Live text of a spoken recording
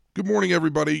Good morning,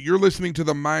 everybody. You're listening to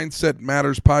the Mindset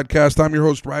Matters podcast. I'm your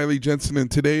host, Riley Jensen, and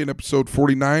today in episode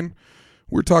 49,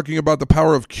 we're talking about the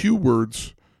power of cue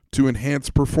words to enhance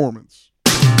performance.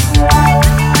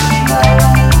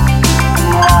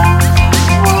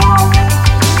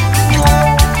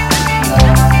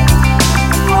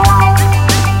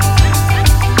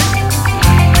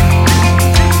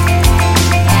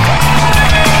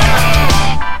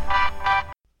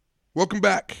 Welcome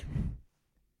back.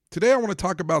 Today I want to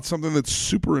talk about something that's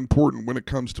super important when it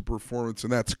comes to performance,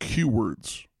 and that's cue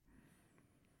words.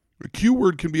 A cue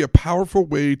word can be a powerful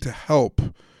way to help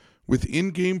with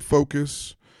in-game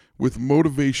focus, with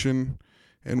motivation,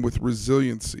 and with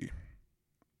resiliency.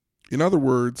 In other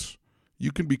words,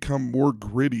 you can become more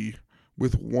gritty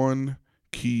with one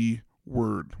key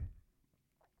word.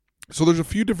 So there's a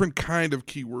few different kind of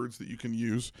keywords that you can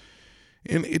use.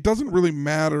 And it doesn't really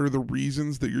matter the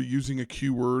reasons that you're using a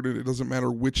cue word, and it doesn't matter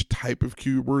which type of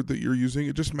cue word that you're using.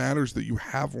 It just matters that you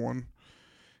have one.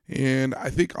 And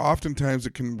I think oftentimes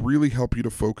it can really help you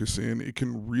to focus in. It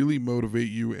can really motivate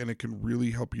you, and it can really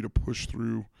help you to push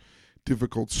through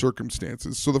difficult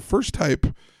circumstances. So the first type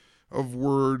of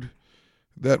word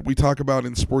that we talk about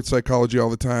in sports psychology all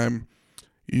the time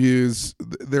is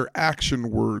their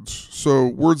action words. So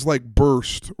words like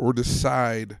burst or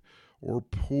decide or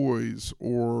poise,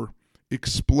 or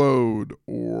explode,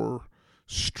 or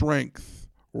strength,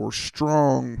 or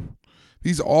strong.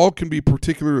 These all can be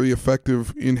particularly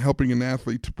effective in helping an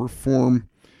athlete to perform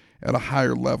at a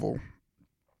higher level.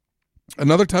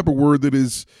 Another type of word that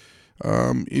is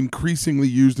increasingly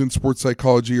used in sports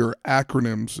psychology are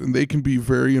acronyms, and they can be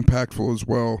very impactful as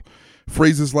well.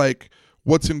 Phrases like,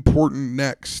 what's important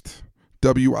next,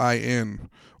 WIN,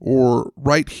 or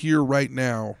right here, right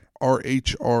now,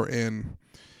 RHRN,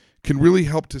 can really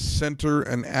help to center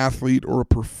an athlete or a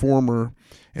performer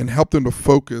and help them to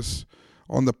focus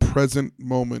on the present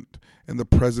moment and the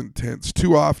present tense.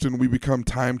 Too often we become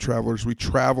time travelers. We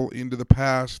travel into the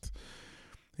past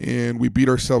and we beat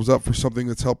ourselves up for something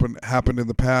that's happened in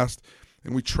the past,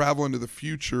 and we travel into the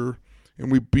future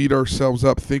and we beat ourselves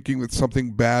up thinking that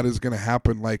something bad is going to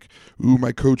happen, like, ooh,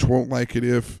 my coach won't like it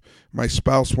if, my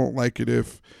spouse won't like it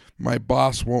if, my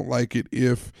boss won't like it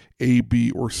if A, B,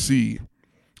 or C.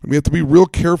 And we have to be real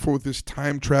careful with this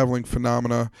time-traveling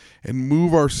phenomena and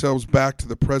move ourselves back to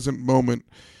the present moment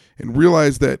and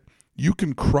realize that you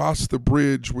can cross the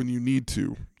bridge when you need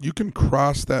to. You can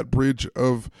cross that bridge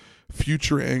of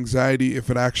future anxiety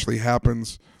if it actually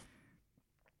happens.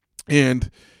 And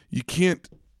you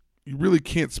really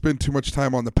can't spend too much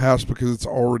time on the past because it's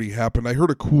already happened. I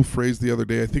heard a cool phrase the other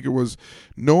day. I think it was,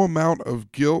 no amount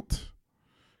of guilt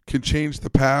can change the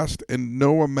past, and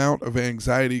no amount of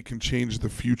anxiety can change the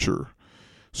future.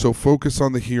 So focus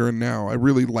on the here and now. I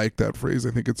really like that phrase.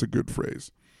 I think it's a good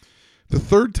phrase. The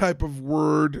third type of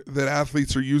word that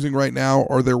athletes are using right now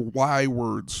are their why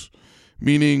words,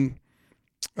 meaning,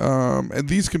 and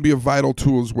these can be a vital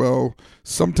tool as well,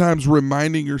 sometimes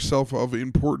reminding yourself of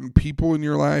important people in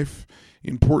your life,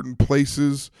 important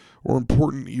places, or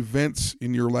important events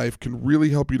in your life can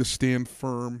really help you to stand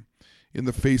firm in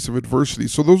the face of adversity.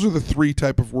 So those are the three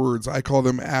type of words. I call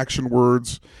them action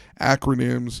words,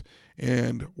 acronyms,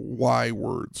 and why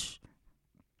words.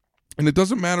 And it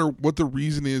doesn't matter what the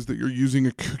reason is that you're using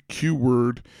a cue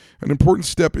word. An important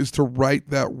step is to write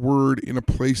that word in a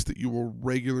place that you will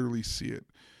regularly see it.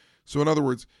 So in other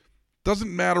words,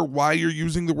 doesn't matter why you're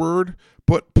using the word,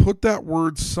 but put that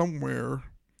word somewhere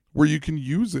where you can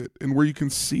use it and where you can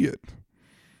see it.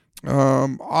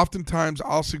 Oftentimes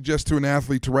I'll suggest to an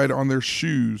athlete to write it on their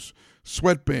shoes,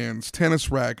 sweatbands,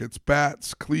 tennis rackets,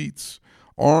 bats, cleats,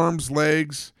 arms,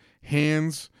 legs,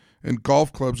 hands, and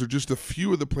golf clubs are just a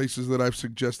few of the places that I've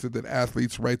suggested that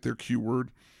athletes write their cue word.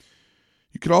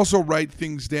 You could also write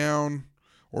things down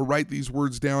or write these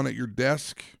words down at your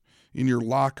desk, in your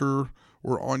locker,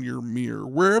 or on your mirror.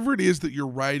 Wherever it is that you're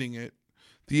writing it,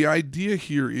 the idea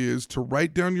here is to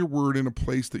write down your word in a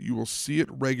place that you will see it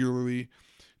regularly,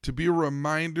 to be a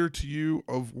reminder to you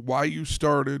of why you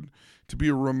started, to be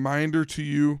a reminder to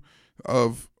you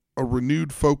of a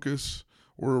renewed focus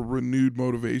or a renewed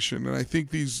motivation. And I think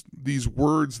these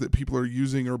words that people are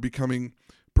using are becoming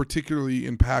particularly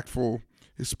impactful,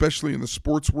 especially in the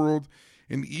sports world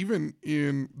and even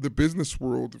in the business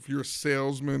world. If you're a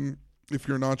salesman, if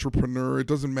you're an entrepreneur, it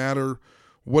doesn't matter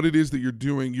what it is that you're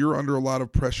doing, you're under a lot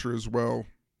of pressure as well.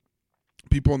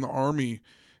 People in the Army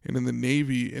and in the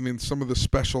Navy and in some of the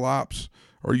special ops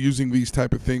are using these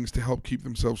type of things to help keep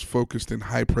themselves focused in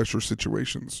high pressure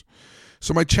situations.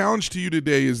 So my challenge to you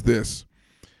today is this: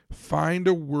 find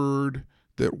a word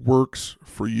that works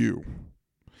for you.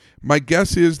 My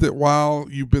guess is that while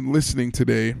you've been listening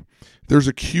today, there's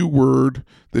a Q word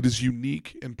that is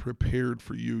unique and prepared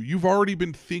for you. You've already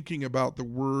been thinking about the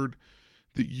word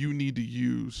that you need to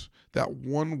use, that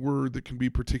one word that can be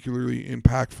particularly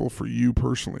impactful for you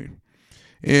personally.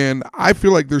 And I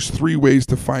feel like there's 3 ways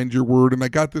to find your word. And I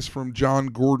got this from John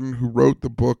Gordon, who wrote the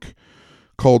book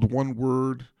called One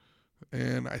Word.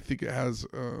 And I think it has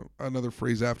another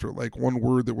phrase after it, like one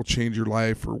word that will change your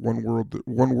life, or one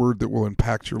word that will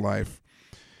impact your life.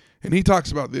 And he talks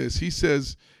about this. He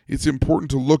says it's important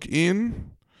to look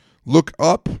in, look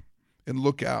up, and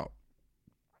look out.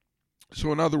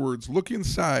 So in other words, look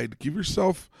inside. Give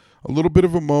yourself a little bit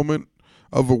of a moment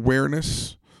of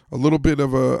awareness, a little bit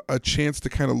of a chance to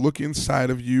kind of look inside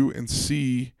of you and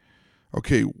see,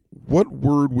 okay, what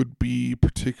word would be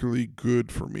particularly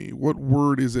good for me? What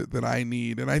word is it that I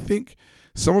need? And I think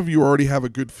some of you already have a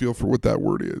good feel for what that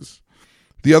word is.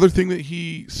 The other thing that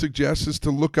he suggests is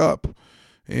to look up.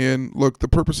 And look, the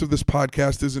purpose of this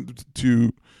podcast isn't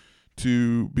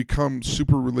to become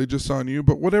super religious on you,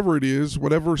 but whatever it is,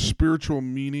 whatever spiritual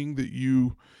meaning that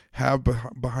you have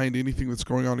behind anything that's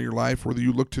going on in your life, whether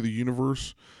you look to the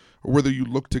universe or whether you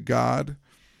look to God,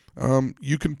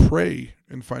 you can pray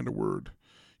and find a word.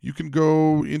 You can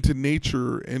go into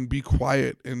nature and be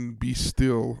quiet and be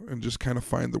still and just kind of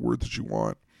find the word that you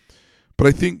want. But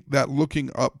I think that looking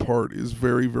up part is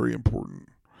very, very important.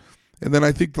 And then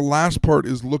I think the last part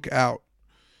is look out.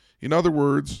 In other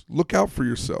words, look out for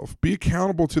yourself. Be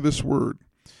accountable to this word.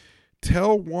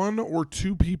 Tell 1 or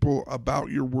 2 people about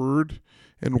your word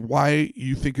and why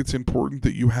you think it's important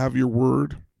that you have your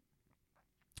word.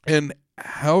 And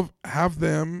have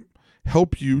them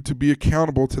help you to be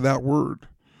accountable to that word.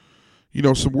 You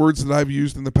know, some words that I've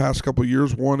used in the past couple of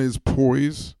years. One is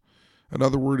poise.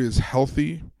 Another word is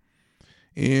healthy.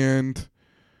 And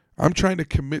I'm trying to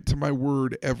commit to my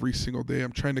word every single day.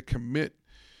 I'm trying to commit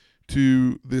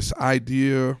to this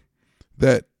idea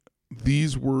that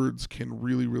these words can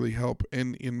really, really help.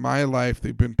 And in my life,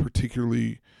 they've been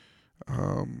particularly,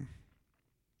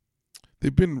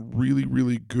 they've been really,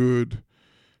 really good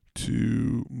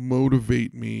to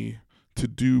motivate me to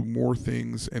do more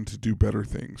things and to do better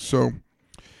things. So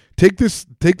take this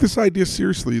idea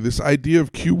seriously. This idea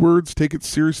of Q words, take it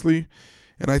seriously.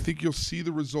 And I think you'll see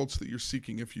the results that you're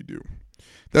seeking if you do.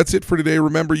 That's it for today.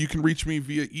 Remember, you can reach me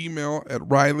via email at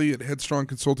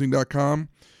riley@headstrongconsulting.com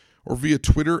or via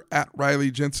Twitter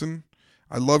 @RileyJensen.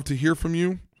 I love to hear from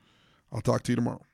you. I'll talk to you tomorrow.